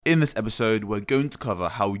In this episode, we're going to cover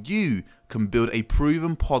how you can build a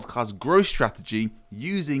proven podcast growth strategy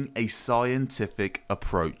using a scientific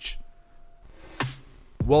approach.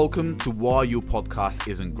 Welcome to Why Your Podcast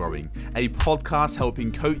Isn't Growing, a podcast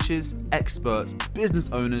helping coaches, experts, business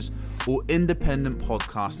owners, or independent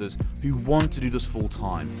podcasters who want to do this full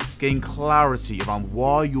time gain clarity around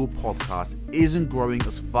why your podcast isn't growing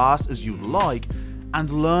as fast as you'd like and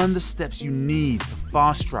learn the steps you need to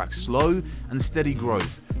fast track slow and steady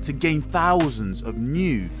growth to gain thousands of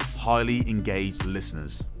new, highly engaged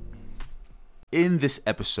listeners. In this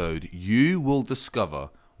episode, you will discover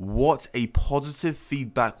what a positive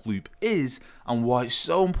feedback loop is and why it's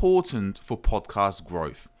so important for podcast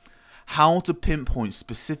growth, how to pinpoint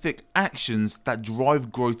specific actions that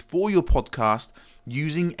drive growth for your podcast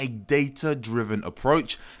using a data-driven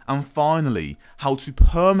approach, and finally, how to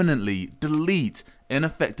permanently delete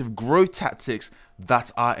ineffective growth tactics that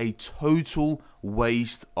are a total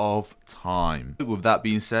waste of time. With that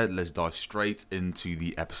being said, let's dive straight into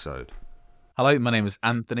the episode. Hello, my name is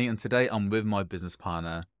Anthony, and today I'm with my business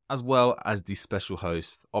partner, as well as the special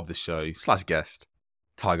host of the show / guest,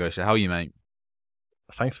 Ty Gosha. How are you, mate?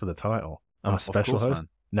 Thanks for the title. I'm a special host. Man.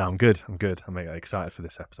 No, I'm good. I'm excited for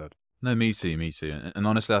this episode. No, me too. And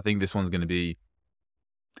honestly, I think this one's going to be,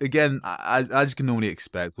 again, as you can normally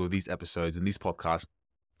expect with these episodes and these podcasts,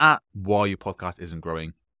 at Why Your Podcast Isn't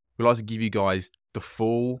Growing, we like to give you guys the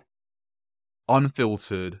full,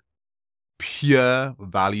 unfiltered, pure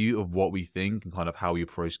value of what we think and kind of how we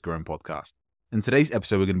approach growing podcasts. In today's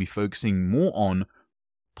episode, we're going to be focusing more on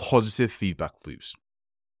positive feedback loops,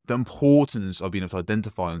 the importance of being able to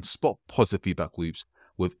identify and spot positive feedback loops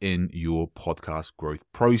within your podcast growth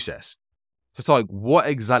process. So it's like, what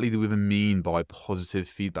exactly do we even mean by positive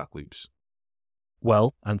feedback loops?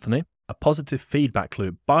 Well, Anthony, a positive feedback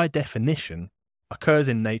loop, by definition, occurs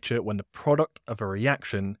in nature when the product of a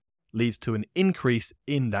reaction leads to an increase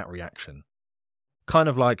in that reaction. Kind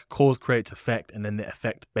of like cause creates effect, and then the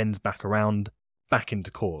effect bends back around, back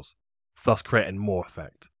into cause, thus creating more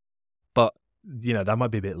effect. But, you know, that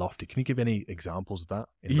might be a bit lofty. Can you give any examples of that?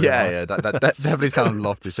 Yeah, that definitely sounds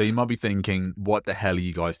lofty. So you might be thinking, what the hell are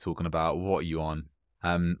you guys talking about? What are you on?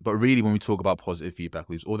 But really, when we talk about positive feedback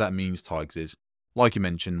loops, all that means, Tigers, is, like you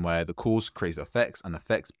mentioned, where the cause creates effects and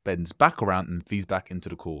effects bends back around and feeds back into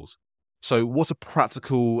the cause. So what's a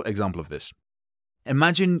practical example of this?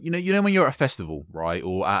 Imagine, you know when you're at a festival, right?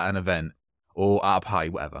 Or at an event or at a party,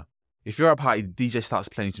 whatever. If you're at a party, the DJ starts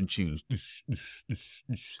playing some tunes.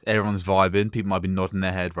 Everyone's vibing. People might be nodding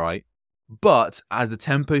their head, right? But as the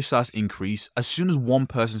tempo starts to increase, as soon as one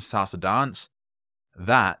person starts to dance,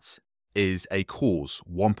 that is a cause.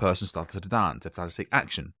 One person starts to dance. They start to take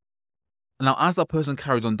action. Now, as that person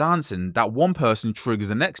carries on dancing, that one person triggers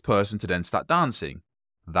the next person to then start dancing.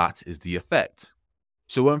 That is the effect.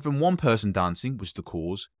 So it went from one person dancing, which is the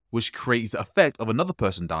cause, which creates the effect of another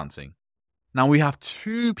person dancing. Now we have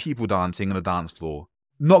two people dancing on a dance floor.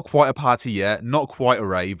 Not quite a party yet, not quite a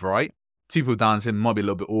rave, right? Two people dancing might be a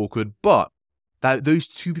little bit awkward, but those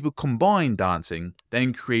two people combined dancing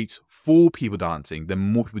then creates four people dancing, then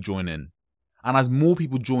more people join in. And as more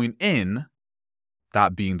people join in,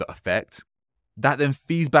 that being the effect, that then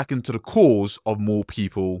feeds back into the cause of more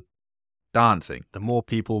people dancing. The more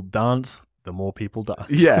people dance, the more people dance.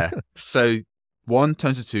 Yeah. So 1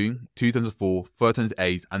 turns to 2 turns to 4, 4 turns to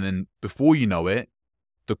 8, and then before you know it,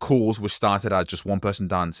 the cause, which started as just one person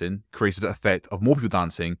dancing, creates the effect of more people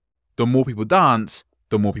dancing. The more people dance,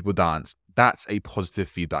 the more people dance. That's a positive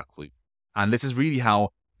feedback loop. And this is really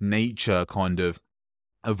how nature kind of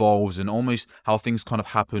evolves and almost how things kind of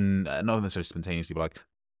happen, not necessarily spontaneously, but like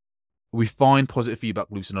we find positive feedback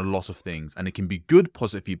loops in a lot of things, and it can be good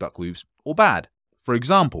positive feedback loops or bad. For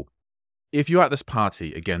example, if you're at this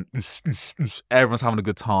party, again, everyone's having a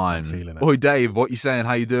good time. Oi, Dave, what you saying?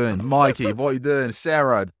 How you doing? Mikey, what you doing?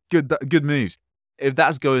 Sarah, good moves. If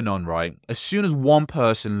that's going on, right, as soon as one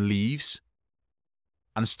person leaves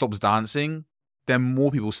and stops dancing, then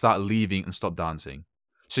more people start leaving and stop dancing.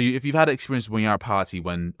 So if you've had an experience when you're at a party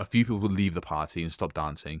when a few people will leave the party and stop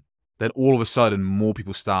dancing, then all of a sudden more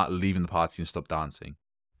people start leaving the party and stop dancing.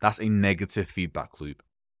 That's a negative feedback loop,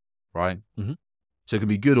 right? Mm-hmm. So it can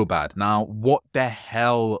be good or bad. Now, what the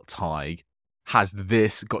hell, Ty, has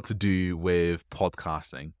this got to do with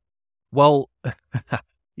podcasting? Well,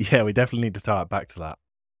 yeah, we definitely need to tie it back to that.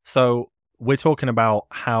 So we're talking about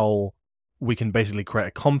how we can basically create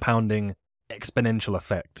a compounding exponential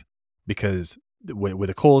effect, because with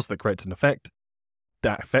a cause that creates an effect,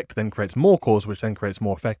 that effect then creates more cause, which then creates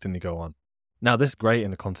more effect, and you go on. Now, this is great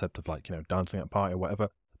in the concept of dancing at a party or whatever.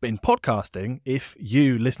 But in podcasting, if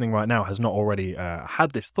you listening right now has not already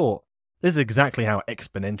had this thought, This is exactly how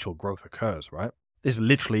exponential growth occurs, right? This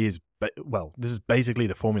literally is, this is basically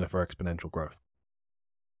the formula for exponential growth.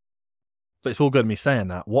 But it's all good me saying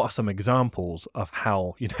that. What are some examples of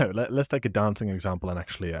how, let's take a dancing example and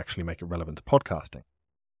actually make it relevant to podcasting.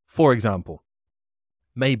 For example,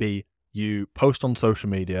 maybe you post on social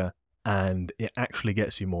media and it actually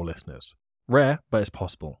gets you more listeners. Rare, but it's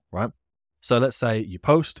possible, right? So let's say you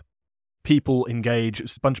post, people engage,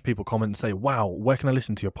 a bunch of people comment and say, wow, where can I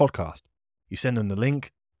listen to your podcast? You send them the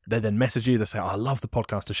link, they then message you, they say, I love the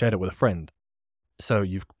podcast, I shared it with a friend. So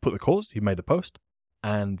you've put the cause, you've made the post,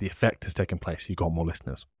 and the effect has taken place. You got more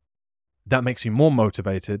listeners. That makes you more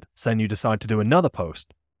motivated. So then you decide to do another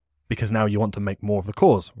post because now you want to make more of the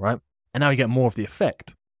cause, right? And now you get more of the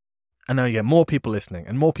effect. And now you get more people listening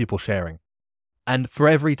and more people sharing. And for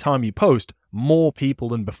every time you post, more people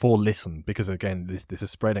than before listen because, again, this is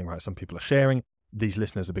spreading, right? Some people are sharing. These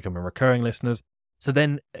listeners are becoming recurring listeners. So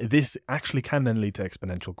then this actually can then lead to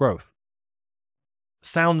exponential growth.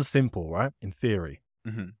 Sounds simple, right? In theory.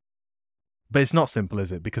 Mm-hmm. But it's not simple,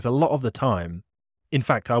 is it? Because a lot of the time, in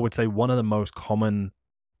fact, I would say one of the most common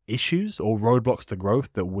issues or roadblocks to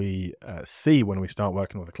growth that we see when we start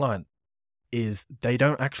working with a client is they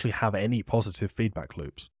don't actually have any positive feedback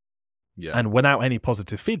loops. Yeah. And without any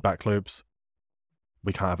positive feedback loops,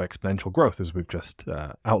 we can't have exponential growth, as we've just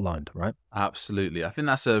outlined, right? Absolutely. I think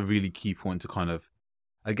that's a really key point to kind of,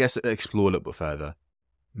 I guess, explore a little bit further.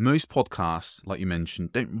 Most podcasts, like you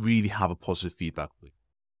mentioned, don't really have a positive feedback loop.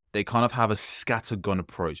 They kind of have a scattergun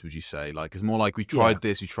approach, would you say? Like, it's more like we tried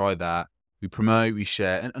this, we tried that, we promote, we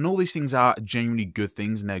share, and all these things are genuinely good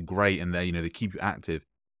things and they're great and they keep you active.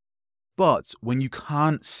 But when you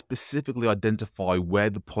can't specifically identify where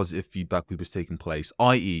the positive feedback loop is taking place,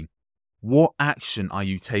 i.e., what action are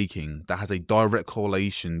you taking that has a direct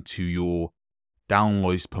correlation to your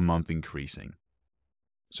downloads per month increasing?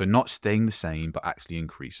 So not staying the same, but actually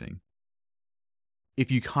increasing.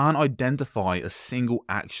 If you can't identify a single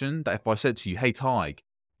action that if I said to you, hey, Tig,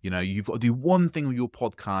 you've got to do one thing with your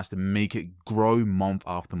podcast and make it grow month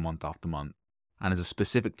after month after month. And there's a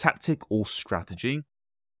specific tactic or strategy.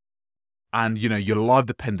 And, your life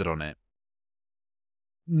depended on it.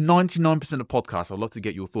 99% of podcasts, I'd love to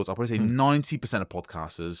get your thoughts. I'll probably say 90% of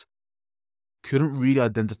podcasters couldn't really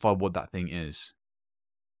identify what that thing is.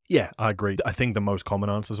 Yeah, I agree. I think the most common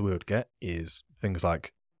answers we would get is things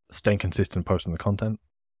like staying consistent, posting the content,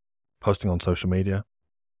 posting on social media,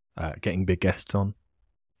 getting big guests on,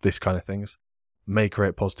 this kind of things may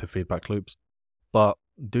create positive feedback loops. But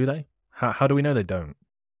do they? How do we know they don't?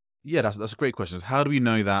 Yeah, that's a great question. How do we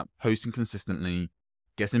know that posting consistently,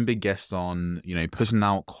 getting big guests on, pushing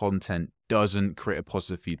out content doesn't create a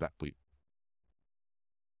positive feedback loop?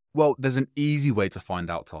 Well, there's an easy way to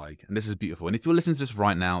find out, Tig, and this is beautiful. And if you're listening to this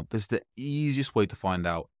right now, this is the easiest way to find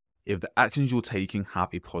out if the actions you're taking have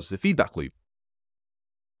a positive feedback loop.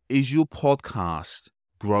 Is your podcast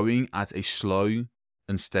growing at a slow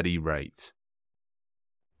and steady rate?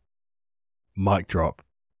 Mic drop.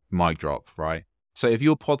 Mic drop, right? So if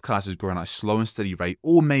your podcast is growing at a slow and steady rate,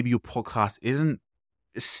 or maybe your podcast isn't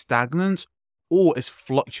stagnant or is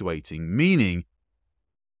fluctuating, meaning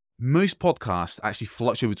most podcasts actually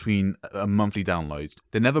fluctuate between a monthly downloads.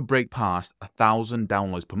 They never break past 1,000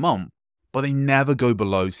 downloads per month, but they never go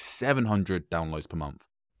below 700 downloads per month.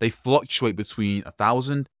 They fluctuate between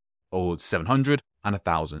 1,000 or 700 and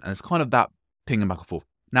 1,000. And it's kind of that pinging back and forth.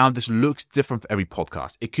 Now, this looks different for every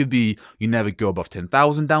podcast. It could be you never go above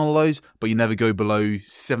 10,000 downloads, but you never go below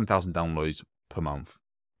 7,000 downloads per month,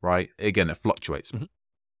 right? Again, it fluctuates. Mm-hmm.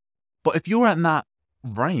 But if you're at that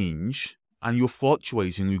range and you're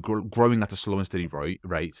fluctuating, you're growing at a slow and steady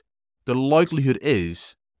rate, the likelihood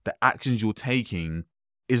is the actions you're taking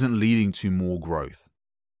isn't leading to more growth.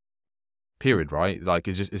 Period, right? Like,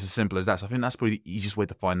 it's as simple as that. So I think that's probably the easiest way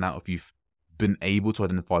to find out if you've been able to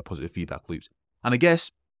identify positive feedback loops. And I guess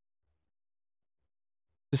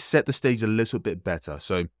to set the stage a little bit better.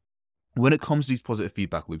 So when it comes to these positive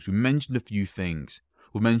feedback loops, we mentioned a few things.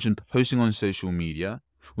 We mentioned posting on social media.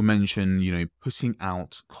 We mentioned, putting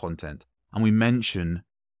out content. And we mentioned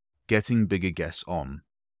getting bigger guests on,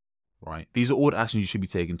 right? These are all the actions you should be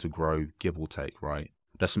taking to grow, give or take, right?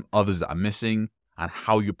 There's some others that are missing, and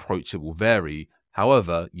how you approach it will vary.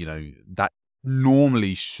 However, that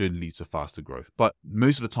normally should lead to faster growth, but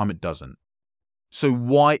most of the time it doesn't. So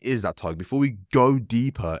why is that, Tig? Before we go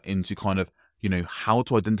deeper into kind of, how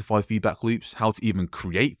to identify feedback loops, how to even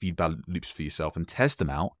create feedback loops for yourself and test them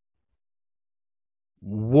out,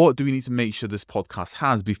 what do we need to make sure this podcast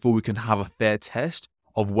has before we can have a fair test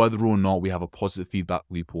of whether or not we have a positive feedback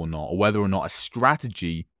loop or not, or whether or not a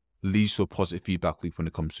strategy leads to a positive feedback loop when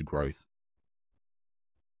it comes to growth?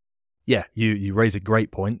 Yeah, you raise a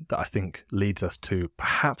great point that I think leads us to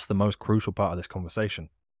perhaps the most crucial part of this conversation.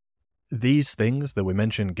 These things that we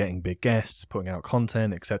mentioned, getting big guests, putting out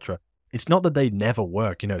content, etc., it's not that they never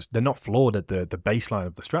work. They're not flawed at the baseline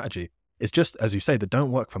of the strategy. It's just, as you say, they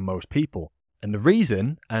don't work for most people. And the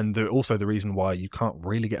reason, and also the reason why you can't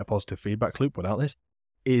really get a positive feedback loop without this,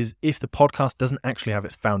 is if the podcast doesn't actually have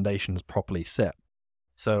its foundations properly set.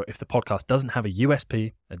 So if the podcast doesn't have a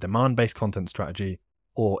USP, a demand-based content strategy,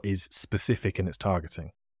 or is specific in its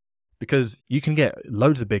targeting. Because you can get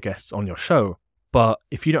loads of big guests on your show, but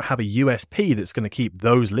if you don't have a USP that's going to keep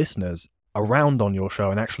those listeners around on your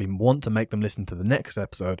show and actually want to make them listen to the next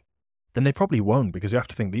episode, then they probably won't, because you have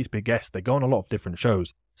to think these big guests, they go on a lot of different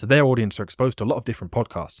shows, so their audience are exposed to a lot of different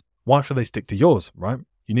podcasts. Why should they stick to yours, right?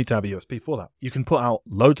 You need to have a USP for that. You can put out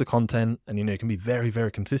loads of content and you can be very,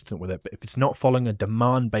 very consistent with it, but if it's not following a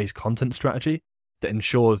demand-based content strategy that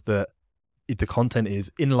ensures that the content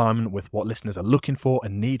is in alignment with what listeners are looking for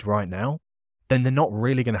and need right now, then they're not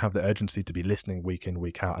really going to have the urgency to be listening week in,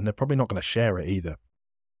 week out, and they're probably not going to share it either.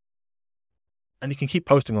 And you can keep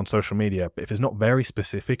posting on social media, but if it's not very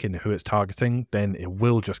specific in who it's targeting, then it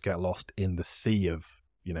will just get lost in the sea of,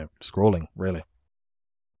 scrolling, really.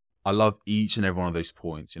 I love each and every one of those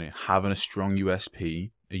points. Having a strong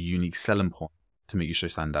USP, a unique selling point to make your show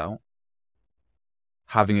stand out.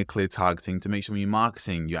 Having a clear targeting to make sure when you're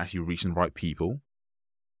marketing, you're actually reaching the right people.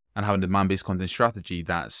 And having a demand-based content strategy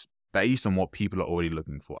that's based on what people are already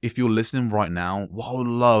looking for. If you're listening right now, what I would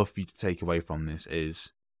love for you to take away from this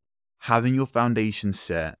is having your foundation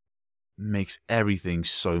set makes everything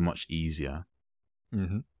so much easier.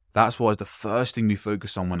 Mm-hmm. That's why it's the first thing we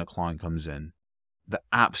focus on when a client comes in. The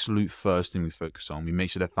absolute first thing we focus on. We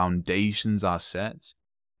make sure the foundations are set,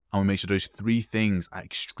 and we make sure those three things are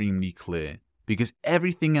extremely clear. Because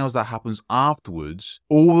everything else that happens afterwards,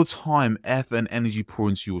 all the time, effort and energy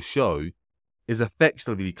poured into your show, is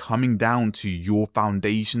effectively coming down to your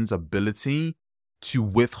foundation's ability to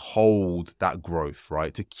withhold that growth,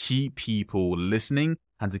 right? To keep people listening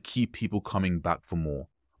and to keep people coming back for more.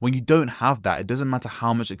 When you don't have that, it doesn't matter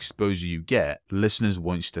how much exposure you get, listeners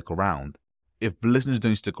won't stick around. If listeners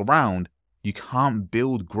don't stick around, you can't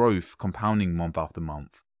build growth compounding month after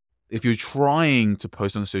month. If you're trying to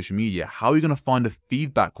post on social media, how are you going to find a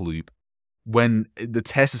feedback loop when the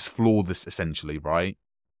test is flawless, essentially, right?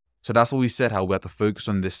 So that's what we said, how we have to focus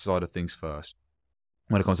on this side of things first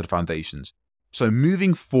when it comes to the foundations. So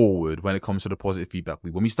moving forward, when it comes to the positive feedback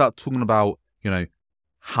loop, when we start talking about,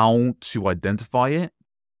 how to identify it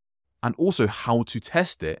and also how to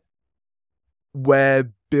test it,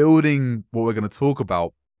 we're building what we're going to talk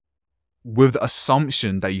about with the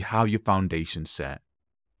assumption that you have your foundation set.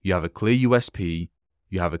 You have a clear USP,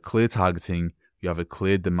 you have a clear targeting, you have a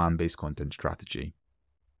clear demand-based content strategy,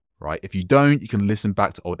 right? If you don't, you can listen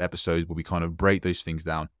back to old episodes where we kind of break those things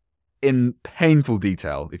down in painful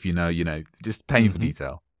detail, if just painful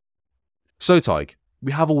detail. So, Tyke,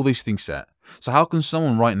 we have all these things set. So how can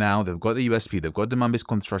someone right now, they've got the USP, they've got demand-based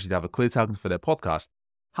content strategy, they have a clear target for their podcast,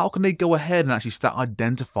 how can they go ahead and actually start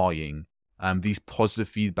identifying these positive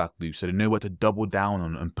feedback loops so they know what to double down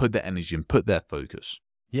on and put their energy and put their focus?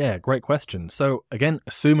 Yeah, great question. So again,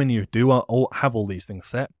 assuming you do have all these things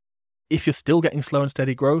set, if you're still getting slow and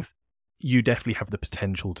steady growth, you definitely have the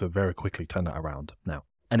potential to very quickly turn that around now.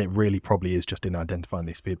 And it really probably is just in identifying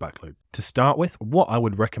these feedback loops. To start with, what I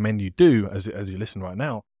would recommend you do as you listen right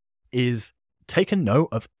now is take a note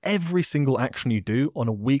of every single action you do on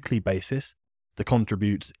a weekly basis that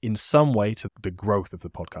contributes in some way to the growth of the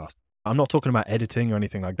podcast. I'm not talking about editing or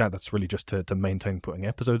anything like that. That's really just to maintain putting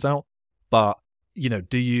episodes out. But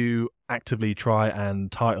do you actively try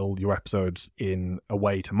and title your episodes in a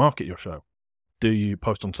way to market your show? Do you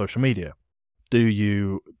post on social media? Do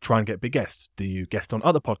you try and get big guests? Do you guest on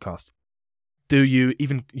other podcasts? Do you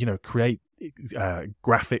even, create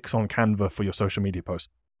graphics on Canva for your social media posts?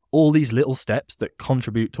 All these little steps that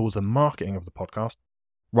contribute towards the marketing of the podcast,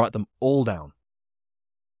 write them all down.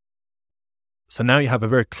 So now you have a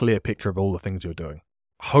very clear picture of all the things you're doing.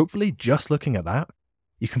 Hopefully, just looking at that,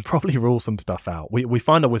 you can probably rule some stuff out. We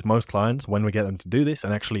find that with most clients, when we get them to do this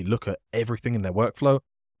and actually look at everything in their workflow,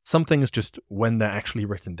 some things just when they're actually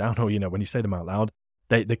written down or, when you say them out loud,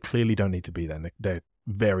 they clearly don't need to be there. They're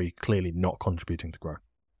very clearly not contributing to growth.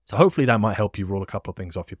 So hopefully that might help you rule a couple of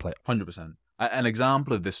things off your plate. 100%. An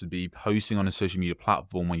example of this would be posting on a social media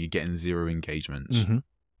platform when you're getting 0 engagements. Mm-hmm.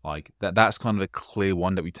 Like that's kind of a clear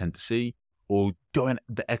one that we tend to see. Or going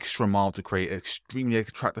the extra mile to create an extremely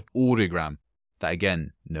attractive audiogram that,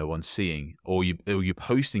 again, no one's seeing. Or you're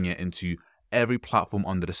posting it into every platform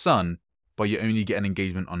under the sun, but you only get an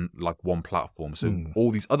engagement on like one platform. So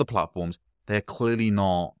all these other platforms, they're clearly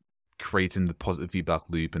not creating the positive feedback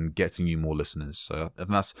loop and getting you more listeners. So I think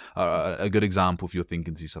that's a good example if you're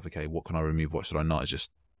thinking to yourself, okay, what can I remove? What should I not? It's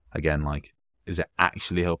just, again, like, is it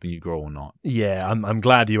actually helping you grow or not? Yeah, I'm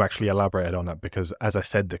glad you actually elaborated on that, because as I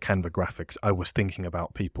said, the Canva graphics, I was thinking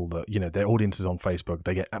about people that, you know, their audience is on Facebook,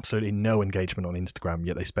 they get absolutely no engagement on Instagram,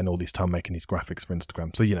 yet they spend all this time making these graphics for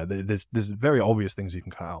Instagram. So, you know, there's very obvious things you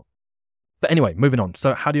can cut out. But anyway, moving on.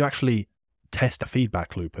 So how do you actually test a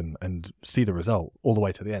feedback loop and see the result all the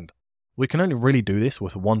way to the end? We can only really do this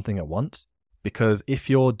with one thing at once, because if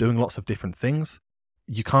you're doing lots of different things,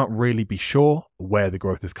 you can't really be sure where the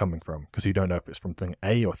growth is coming from, because you don't know if it's from thing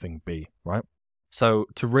A or thing B, right? So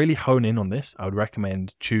to really hone in on this, I would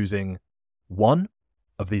recommend choosing one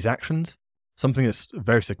of these actions, something that's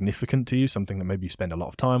very significant to you, something that maybe you spend a lot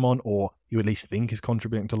of time on, or you at least think is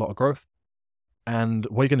contributing to a lot of growth. And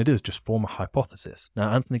what you're going to do is just form a hypothesis. Now,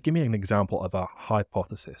 Anthony, give me an example of a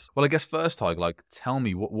hypothesis. Well, I guess first, Tig, like, tell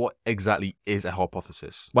me what exactly is a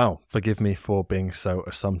hypothesis? Wow, forgive me for being so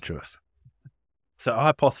assumptuous. So a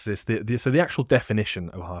hypothesis, the actual definition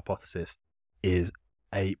of a hypothesis is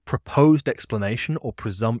a proposed explanation or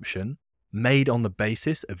presumption made on the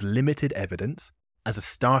basis of limited evidence as a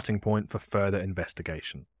starting point for further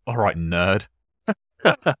investigation. All right, nerd.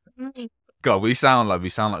 God, we sound like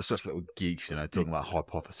such little geeks, you know, talking about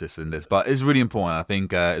hypothesis in this, but it's really important. I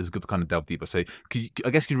think it's good to kind of delve deeper. So, I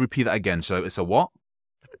guess you repeat that again. So, it's a what?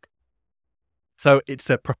 So, it's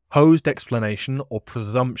a proposed explanation or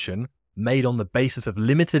presumption made on the basis of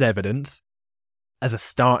limited evidence as a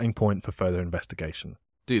starting point for further investigation.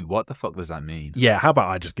 Dude, what the fuck does that mean? Yeah, how about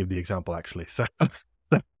I just give the example, actually? So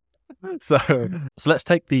let's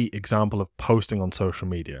take the example of posting on social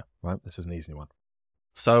media, right? This is an easy one.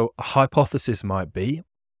 So a hypothesis might be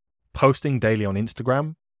posting daily on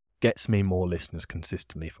Instagram gets me more listeners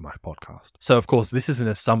consistently for my podcast. So of course, this is an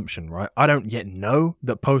assumption, right? I don't yet know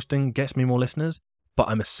that posting gets me more listeners, but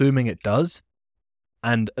I'm assuming it does.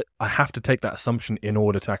 And I have to take that assumption in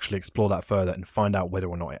order to actually explore that further and find out whether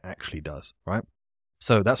or not it actually does, right?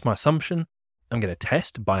 So that's my assumption. I'm going to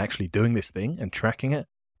test by actually doing this thing and tracking it.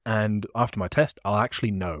 And after my test, I'll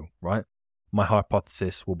actually know, right? My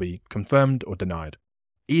hypothesis will be confirmed or denied.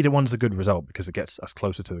 Either one's a good result because it gets us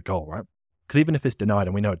closer to the goal, right? Because even if it's denied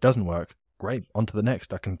and we know it doesn't work, great, on to the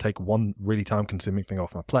next. I can take one really time-consuming thing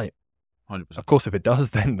off my plate. 100%. Of course, if it does,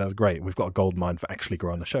 then that's great. We've got a gold mine for actually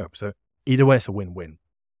growing the show. So either way, it's a win-win.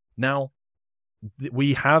 Now,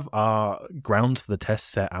 we have our grounds for the test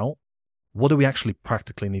set out. What do we actually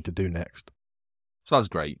practically need to do next? So that's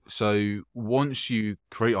great. So once you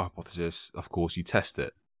create a hypothesis, of course, you test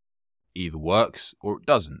it. Either works or it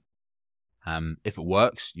doesn't. If it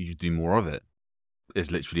works, you just do more of it.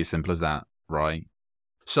 It's literally as simple as that, right?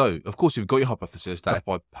 So, of course, you've got your hypothesis that if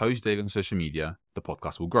I post daily on social media, the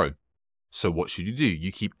podcast will grow. So what should you do?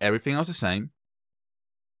 You keep everything else the same,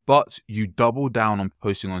 but you double down on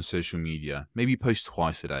posting on social media. Maybe post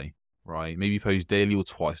twice a day, right? Maybe post daily or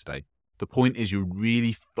twice a day. The point is you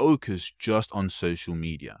really focus just on social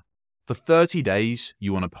media. For 30 days,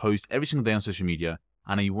 you want to post every single day on social media,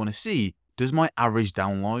 and you want to see, does my average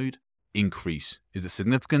download increase? Is it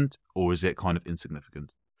significant or is it kind of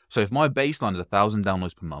insignificant? So if my baseline is 1,000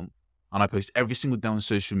 downloads per month and I post every single day on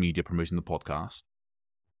social media promoting the podcast,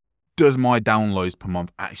 does my downloads per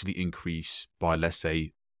month actually increase by, let's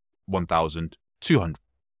say, 1,200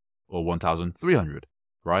 or 1,300,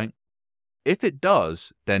 right? If it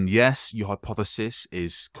does, then yes, your hypothesis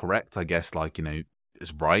is correct. I guess, like, you know,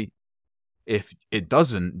 it's right. If it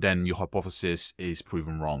doesn't, then your hypothesis is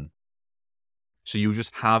proven wrong. So you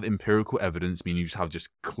just have empirical evidence, meaning you just have just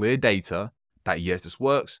clear data that yes, this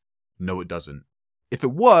works, no, it doesn't. If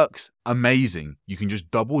it works, amazing. You can just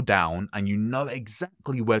double down and you know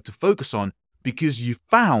exactly where to focus on because you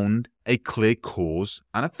found a clear cause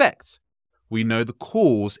and effect. We know the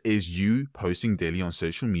cause is you posting daily on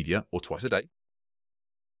social media or twice a day.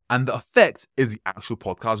 And the effect is the actual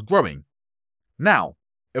podcast growing. Now,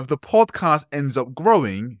 if the podcast ends up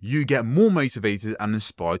growing, you get more motivated and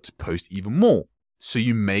inspired to post even more. So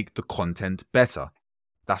you make the content better.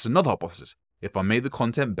 That's another hypothesis. If I make the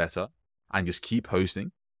content better and just keep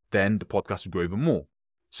posting, then the podcast will grow even more.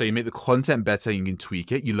 So you make the content better, you can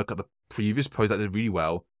tweak it. You look at the previous posts that did really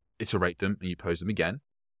well, iterate them, and you post them again.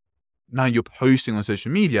 Now you're posting on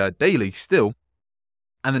social media daily still.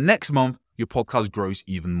 And the next month, your podcast grows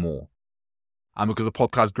even more. And because the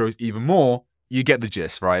podcast grows even more, you get the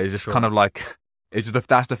gist, right? It's just kind of like,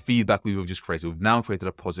 that's the feedback loop we've just created. We've now created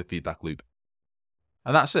a positive feedback loop.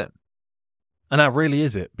 And that's it. And that really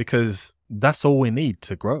is it, because that's all we need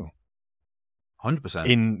to grow.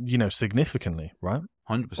 100%. Significantly, right?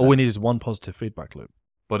 100%. All we need is one positive feedback loop.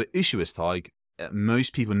 But the issue is, Tig,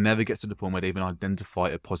 most people never get to the point where they even identify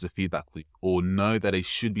a positive feedback loop or know that they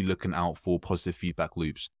should be looking out for positive feedback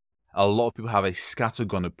loops. A lot of people have a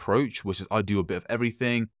scattergun approach, which is I do a bit of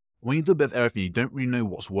everything. When you do a bit of everything, you don't really know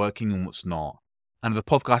what's working and what's not. And if the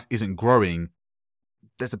podcast isn't growing,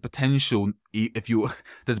 there's a potential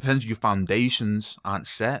your foundations aren't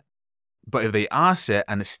set. But if they are set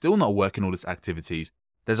and it's still not working, all these activities,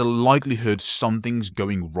 there's a likelihood something's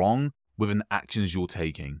going wrong within the actions you're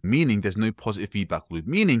taking. Meaning there's no positive feedback loop.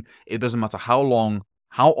 Meaning it doesn't matter how long,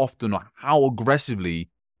 how often, or how aggressively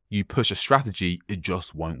you push a strategy, it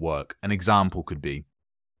just won't work. An example could be,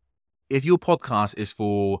 if your podcast is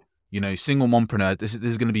for, single mompreneurs, this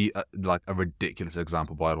is going to be a ridiculous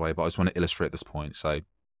example, by the way, but I just want to illustrate this point. So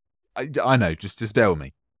I know, just bear with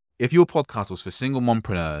me. If your podcast was for single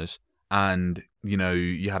mompreneurs and,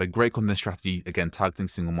 you had a great content strategy, again, targeting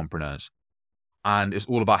single mompreneurs, and it's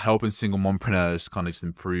all about helping single mompreneurs kind of just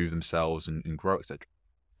improve themselves and grow, etc.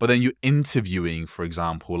 But then you're interviewing, for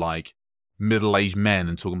example, like middle-aged men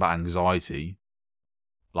and talking about anxiety,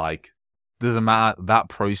 like, doesn't matter, that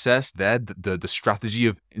process there, the strategy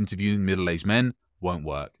of interviewing middle-aged men won't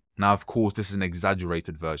work. Now, of course, this is an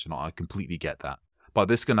exaggerated version. I completely get that. But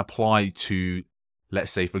this can apply to, let's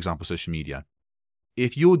say, for example, social media.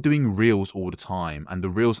 If you're doing reels all the time and the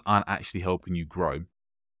reels aren't actually helping you grow,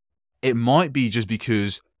 it might be just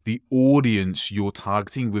because the audience you're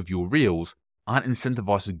targeting with your reels aren't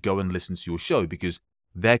incentivized to go and listen to your show because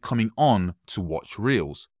they're coming on to watch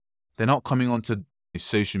reels. They're not coming on to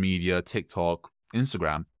social media, TikTok,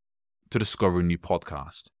 Instagram to discover a new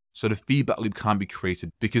podcast. So the feedback loop can't be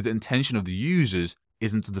created because the intention of the users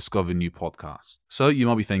isn't to discover new podcasts. So you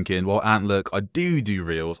might be thinking, well, Ant, look, I do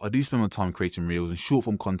reels. I do spend my time creating reels and short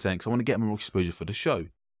form content because I want to get more exposure for the show.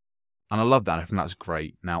 And I love that. I think that's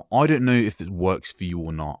great. Now, I don't know if it works for you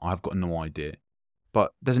or not. I've got no idea.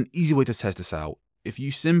 But there's an easy way to test this out. If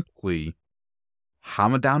you simply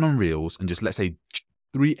hammer down on reels and just, let's say,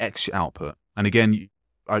 3x your output. And again,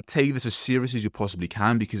 I'd take this as serious as you possibly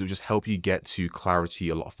can because it will just help you get to clarity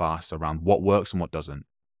a lot faster around what works and what doesn't.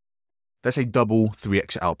 Let's say double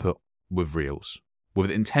 3x output with reels. With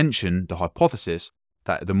the intention, the hypothesis,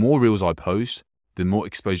 that the more reels I post, the more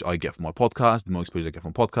exposure I get from my podcast, the more exposure I get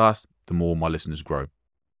from podcast, the more my listeners grow.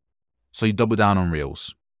 So you double down on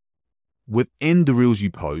reels. Within the reels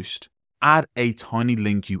you post, add a tiny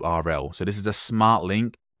link URL. So this is a smart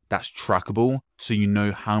link that's trackable, so you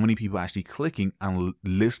know how many people are actually clicking and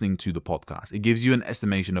listening to the podcast. It gives you an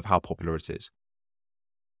estimation of how popular it is.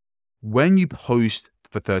 When you post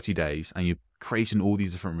for 30 days and you're creating all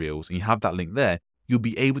these different reels and you have that link there, you'll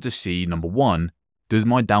be able to see, number one, does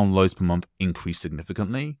my downloads per month increase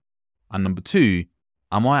significantly? And number two,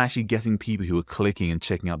 am I actually getting people who are clicking and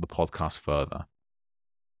checking out the podcast further?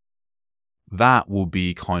 That will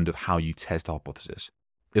be kind of how you test the hypothesis.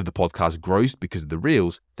 If the podcast grows because of the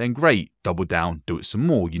reels, then great, double down, do it some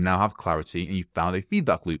more. You now have clarity and you found a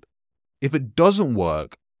feedback loop. If it doesn't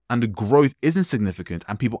work and the growth isn't significant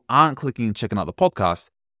and people aren't clicking and checking out the podcast,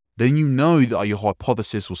 then you know that your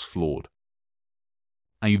hypothesis was flawed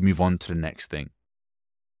and you'd move on to the next thing.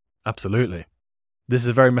 Absolutely. This is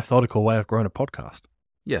a very methodical way of growing a podcast.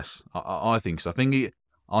 Yes, I think so.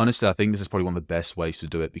 Honestly, I think this is probably one of the best ways to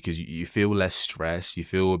do it because you feel less stress, you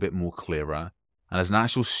feel a bit more clearer. And there's an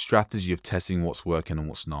actual strategy of testing what's working and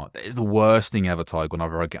what's not. That is the worst thing ever, Tig,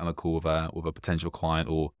 whenever I get on a call with a potential client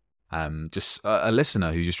or just a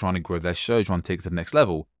listener who's just trying to grow their show, trying to take it to the next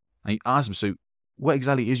level. And you ask them, so what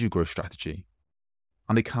exactly is your growth strategy?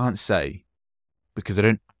 And they can't say because they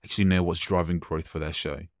don't actually know what's driving growth for their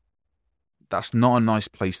show. That's not a nice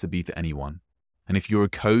place to be for anyone. And if you're a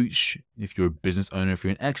coach, if you're a business owner, if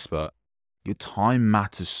you're an expert, your time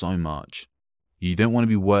matters so much. You don't want to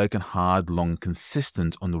be working hard, long,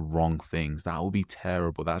 consistent on the wrong things. That will be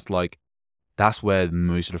terrible. That's where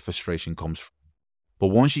most of the frustration comes from. But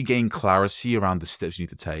once you gain clarity around the steps you need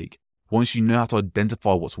to take, once you know how to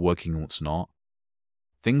identify what's working and what's not,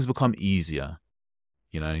 things become easier.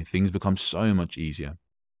 Things become so much easier.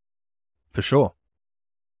 For sure.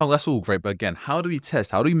 Oh, that's all great. But again, how do we test?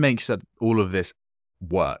 How do we make sure that all of this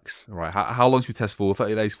works? Right? How long should we test for?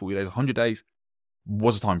 30 days, 40 days, 100 days?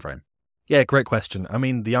 What's the time frame? Yeah, great question. I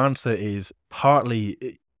mean, the answer is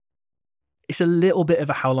partly, it's a little bit of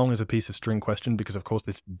a how long is a piece of string question because, of course,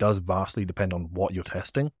 this does vastly depend on what you're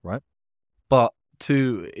testing, right? But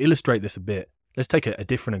to illustrate this a bit, let's take a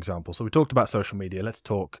different example. So we talked about social media. Let's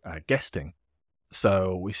talk guesting.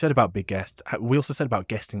 So we said about big guests. We also said about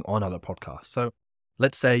guesting on other podcasts. So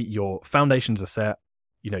let's say your foundations are set.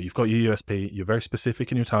 You've got your USP. You're very specific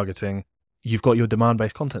in your targeting. You've got your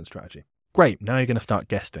demand-based content strategy. Great. Now you're going to start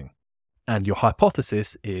guesting. And your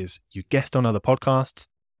hypothesis is you guest on other podcasts,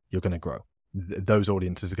 you're going to grow. Those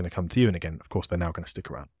audiences are going to come to you. And again, of course, they're now going to stick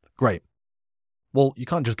around. Great. Well, you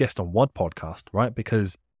can't just guest on one podcast, right?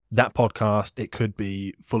 Because that podcast, it could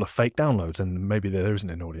be full of fake downloads and maybe there isn't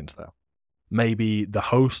an audience there. Maybe the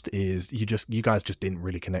host is, you guys just didn't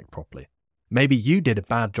really connect properly. Maybe you did a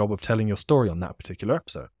bad job of telling your story on that particular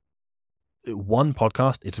episode. One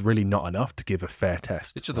podcast, it's really not enough to give a fair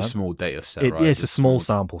test. It's just a small data set, right? It's a small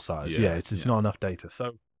sample size. Yeah, it's not enough data.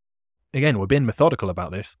 So again, we're being methodical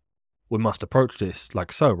about this. We must approach this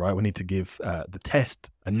like so, right? We need to give the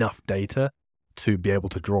test enough data to be able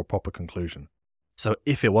to draw a proper conclusion. So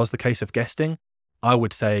if it was the case of guesting, I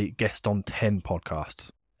would say guest on 10 podcasts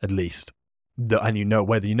at least. And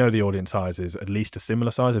whether the audience size is at least a similar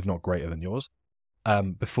size, if not greater than yours,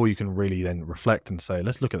 before you can really then reflect and say,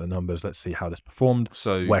 let's look at the numbers, let's see how this performed.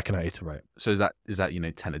 So where can I iterate? So is that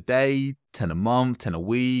 10 a day, 10 a month, 10 a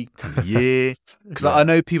week, 10 a year? Because I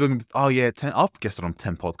know people can, 10, I've guested on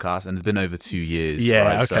 10 podcasts and it's been over 2 years. Yeah,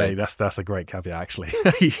 right? Okay, so that's a great caveat actually.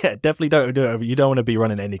 Yeah, definitely don't do it. You don't want to be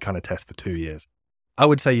running any kind of test for 2 years. I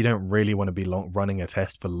would say you don't really want to be running a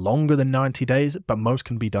test for longer than 90 days, but most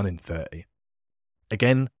can be done in 30.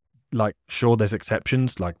 Again, sure, there's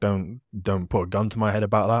exceptions. Don't put a gun to my head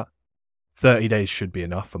about that. 30 days should be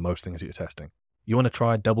enough for most things that you're testing. You want to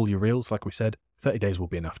try double your reels, like we said, 30 days will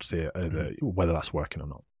be enough to see whether that's working or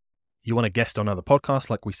not. You want to guest on other podcasts,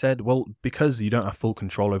 like we said, well, because you don't have full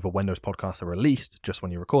control over when those podcasts are released, just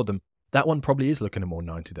when you record them, that one probably is looking at more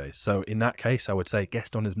 90 days. So in that case, I would say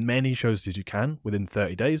guest on as many shows as you can within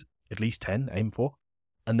 30 days, at least 10, aim for.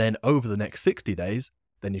 And then over the next 60 days,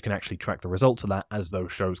 then you can actually track the results of that as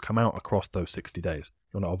those shows come out across those 60 days.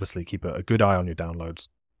 You want to obviously keep a good eye on your downloads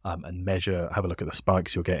and have a look at the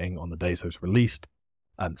spikes you're getting on the days those released,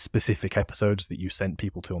 specific episodes that you sent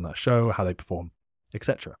people to on that show, how they perform,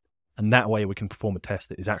 etc. And that way we can perform a test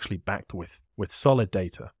that is actually backed with solid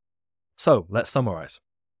data. So let's summarize.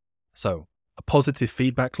 So a positive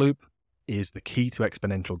feedback loop is the key to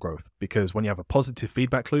exponential growth, because when you have a positive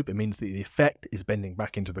feedback loop, it means that the effect is bending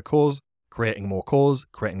back into the cause, creating more cause,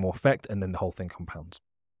 creating more effect, and then the whole thing compounds.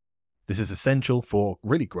 This is essential for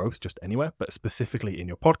really growth just anywhere, but specifically in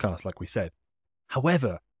your podcast, like we said.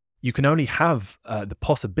 However, you can only have the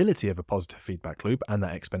possibility of a positive feedback loop and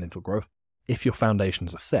that exponential growth if your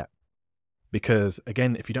foundations are set. Because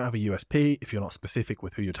again, if you don't have a USP, if you're not specific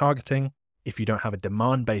with who you're targeting, if you don't have a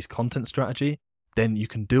demand-based content strategy, then you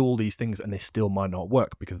can do all these things and they still might not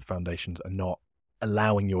work because the foundations are not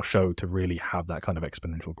allowing your show to really have that kind of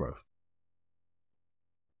exponential growth.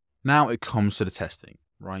 Now it comes to the testing,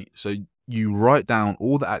 right? So you write down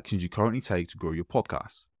all the actions you currently take to grow your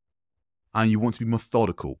podcast. And you want to be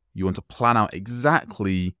methodical. You want to plan out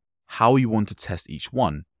exactly how you want to test each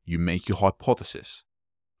one. You make your hypothesis.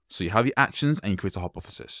 So you have your actions and you create a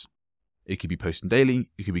hypothesis. It could be posting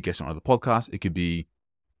daily. It could be guesting on other podcasts. It could be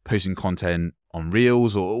posting content on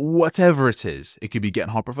Reels or whatever it is. It could be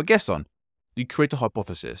getting high-profile guests on. You create a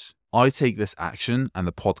hypothesis. I take this action and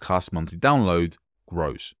the podcast monthly download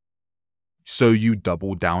grows. So you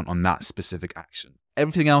double down on that specific action.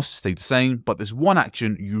 Everything else stays the same, but there's one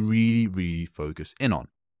action you really, really focus in on.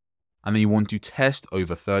 And then you want to test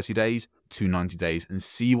over 30 days to 90 days and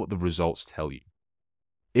see what the results tell you.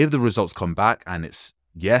 If the results come back and it's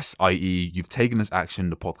yes, i.e. you've taken this action,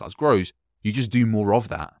 the podcast grows, you just do more of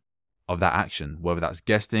that action, whether that's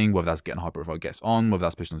guesting, whether that's getting high-profile guests on, whether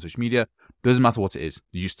that's posting on social media, doesn't matter what it is.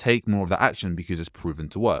 You just take more of that action because it's proven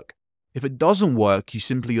to work. If it doesn't work, you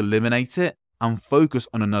simply eliminate it and focus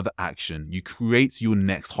on another action. You create your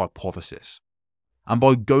next hypothesis. And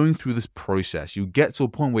by going through this process, you get to a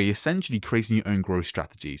point where you're essentially creating your own growth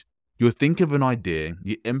strategies. You're thinking of an idea,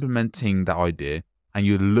 you're implementing that idea, and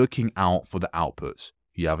you're looking out for the outputs.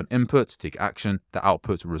 You have an input, take action, the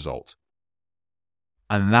output, result.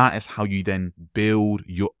 And that is how you then build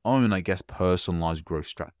your own, personalized growth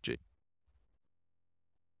strategy.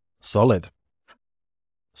 Solid.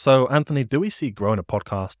 So, Anthony, do we see growing a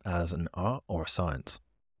podcast as an art or a science?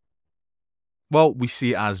 Well, we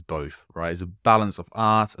see it as both, right? It's a balance of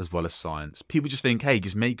art as well as science. People just think, hey,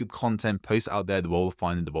 just make good content, post it out there, the world will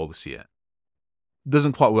find it, the world will see it.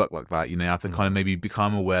 Doesn't quite work like that. You have to kind of maybe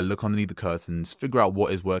become aware, look underneath the curtains, figure out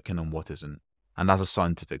what is working and what isn't. And that's a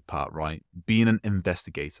scientific part, right? Being an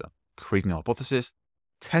investigator, creating a hypothesis,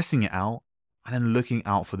 testing it out, and then looking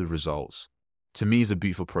out for the results. To me, is a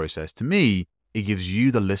beautiful process. To me, it gives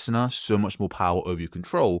you, the listener, so much more power over your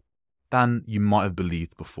control than you might have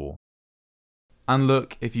believed before. And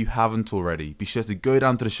look, if you haven't already, be sure to go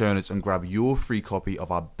down to the show notes and grab your free copy of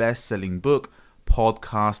our best-selling book,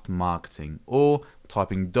 Podcast Marketing, or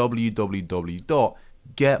typing www.getting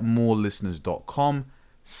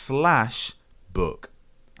getmorelisteners.com/book.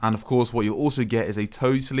 And of course, what you'll also get is a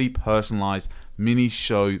totally personalized mini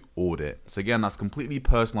show audit. So again, that's completely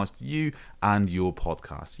personalized to you and your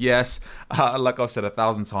podcast. Yes, like I've said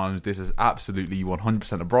 1,000 times, this is absolutely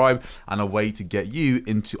 100% a bribe and a way to get you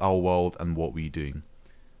into our world and what we do.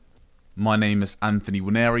 My name is Anthony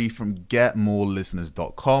Winery from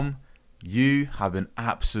getmorelisteners.com. You have been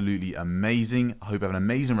absolutely amazing. I hope you have an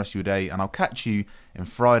amazing rest of your day, and I'll catch you in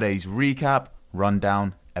Friday's recap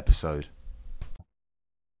rundown episode.